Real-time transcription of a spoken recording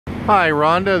Hi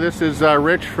Rhonda, this is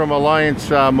Rich from Alliance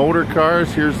Motor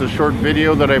Cars. Here's the short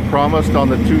video that I promised on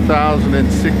the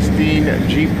 2016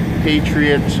 Jeep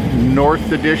Patriot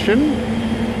North Edition.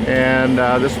 And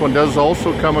this one does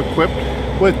also come equipped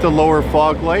with the lower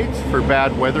fog lights for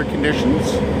bad weather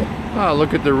conditions.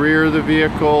 Look at the rear of the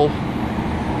vehicle.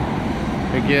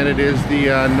 Again, it is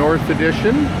the North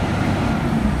Edition.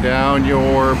 Down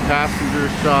your passenger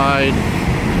side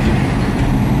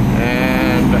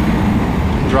and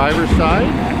driver's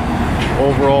side.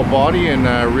 Overall body in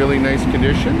really nice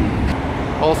condition.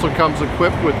 Also comes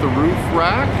equipped with the roof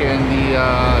rack and the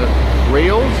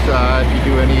rails if you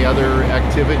do any other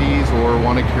activities or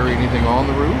want to carry anything on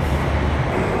the roof.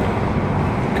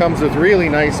 Comes with really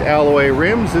nice alloy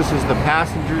rims. This is the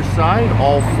passenger side.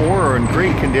 All four are in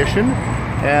great condition.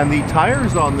 And the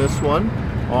tires on this one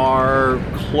are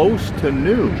close to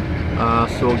new.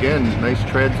 So again, nice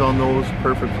treads on those,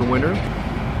 perfect for winter.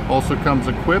 Also comes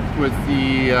equipped with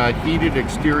the heated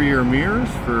exterior mirrors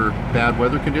for bad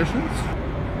weather conditions.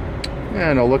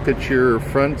 And a look at your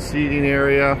front seating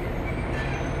area.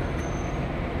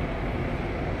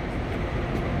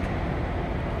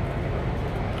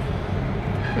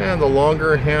 And the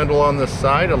longer handle on the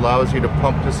side allows you to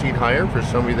pump the seat higher for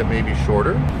somebody that may be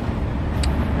shorter.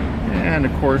 And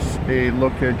of course, a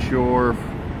look at your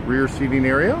rear seating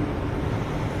area.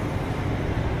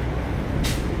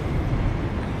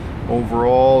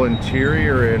 Overall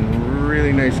interior in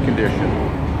really nice condition.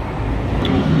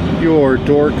 Your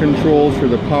door controls for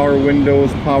the power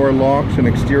windows, power locks, and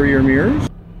exterior mirrors.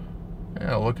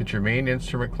 Now look at your main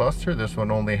instrument cluster. This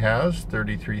one only has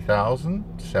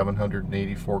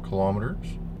 33,784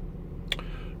 kilometers.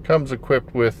 Comes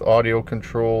equipped with audio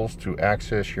controls to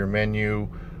access your menu,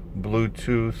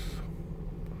 Bluetooth,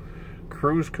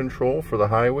 cruise control for the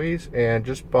highways, and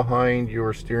just behind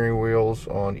your steering wheels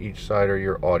on each side are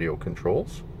your audio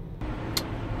controls.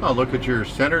 Look at your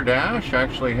center dash.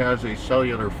 Actually has a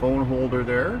cellular phone holder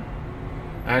there.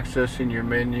 Accessing your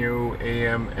menu,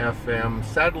 AM, FM,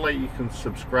 satellite you can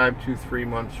subscribe to 3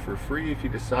 months for free if you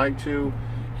decide to.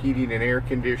 Heating and air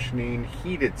conditioning,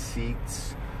 heated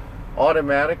seats,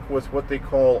 automatic with what they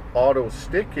call auto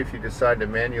stick if you decide to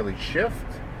manually shift.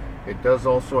 It does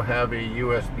also have a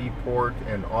USB port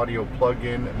and audio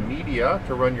plug-in media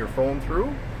to run your phone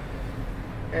through.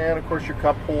 And of course your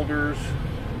cup holders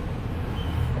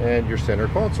and your center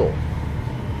console.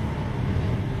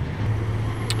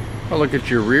 Look at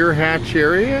your rear hatch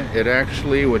area. It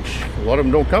actually, which a lot of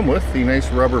them don't come with, the nice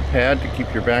rubber pad to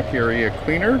keep your back area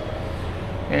cleaner.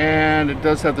 And it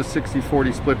does have the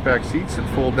 60/40 split back seats that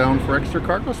fold down for extra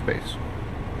cargo space.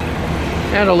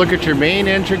 And a look at your main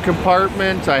engine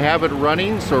compartment. I have it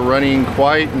running, so running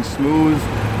quiet and smooth.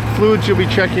 Fluids you'll be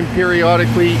checking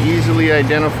periodically, easily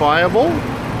identifiable.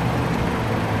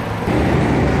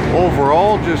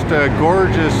 Overall, just a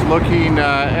gorgeous looking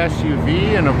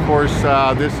SUV. And of course,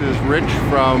 this is Rich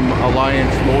from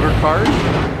Alliance Motor Cars,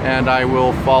 and I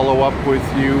will follow up with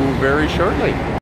you very shortly.